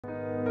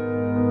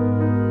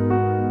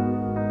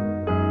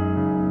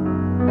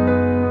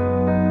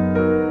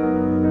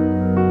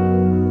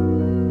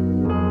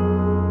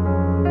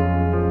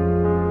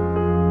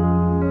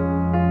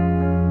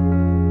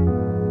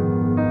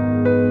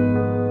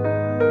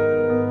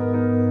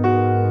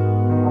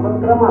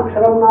अक्षरम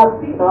अक्षरम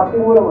नास्ति नास्ति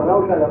मूलम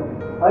अनौषधम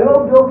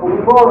अयोग्यो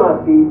पुरुषो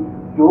नास्ति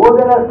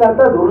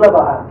योजनस्तत्र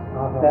दुर्लभः.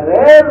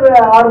 Rare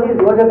are these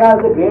yojakas,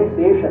 a great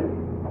station.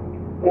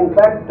 In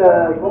fact,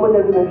 so much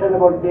has been mentioned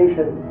about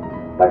station,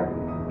 but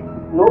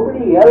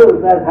nobody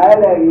else has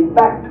had an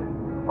impact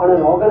on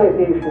an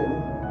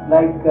organization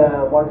like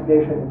what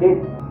station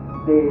did.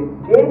 The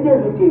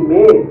changes which he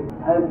made,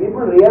 and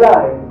people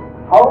realize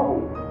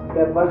how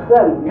a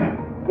person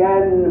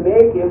can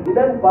make a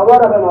hidden power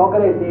of an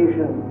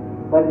organization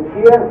by the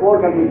sheer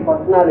force of his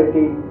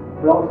personality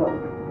blossom.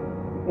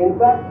 In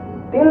fact,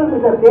 till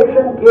Mr.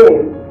 Seshan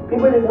came,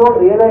 people did not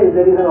realize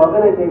there is an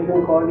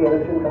organization called the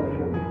Election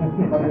Commission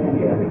of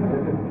India.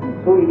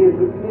 So it is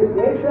Mr.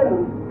 Seshan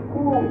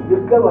who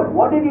discovered.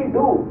 What did he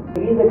do?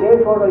 He is a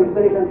great source of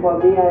inspiration for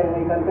me. I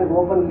confess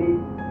openly.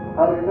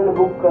 I have written a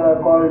book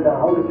called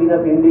How to Clean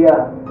Up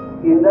India.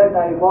 In that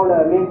I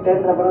made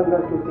 10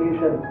 references to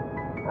Seshan,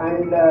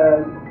 and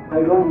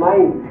I don't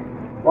mind.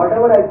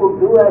 Whatever I could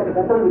do as a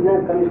Central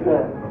Vigilance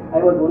Commissioner, I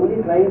was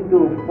only trying to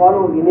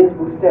follow in his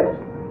footsteps.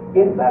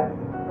 In fact,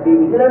 the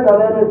Vigilance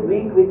Awareness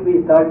Week which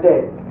we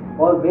started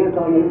was based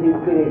on his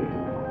inspiration.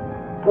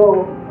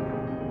 So,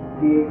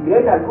 the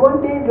great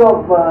advantage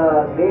of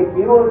great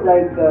heroes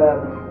like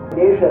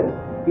Seshan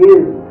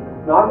is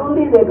not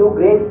only they do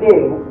great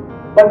things,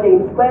 but they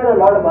inspire a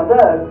lot of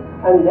others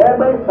and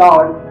thereby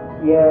start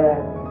a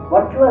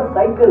virtuous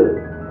cycle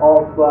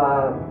of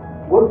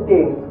good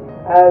things,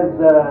 as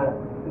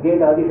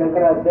great Adi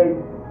Shankara said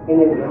in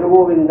his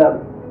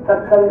Govindam,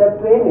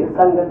 Satsangatve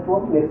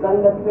Nisangatvam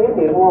Nisangatve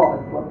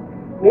Nirmohatvam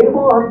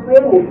Nirmohatve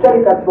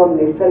Nishcharitatvam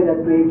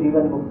Nishcharitatve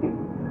Jivan Mukti.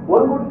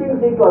 One good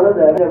thing leads to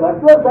another. The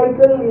virtuous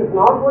cycle is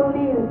not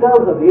only in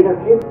terms of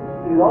leadership,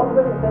 it is also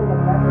in terms of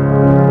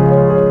practice.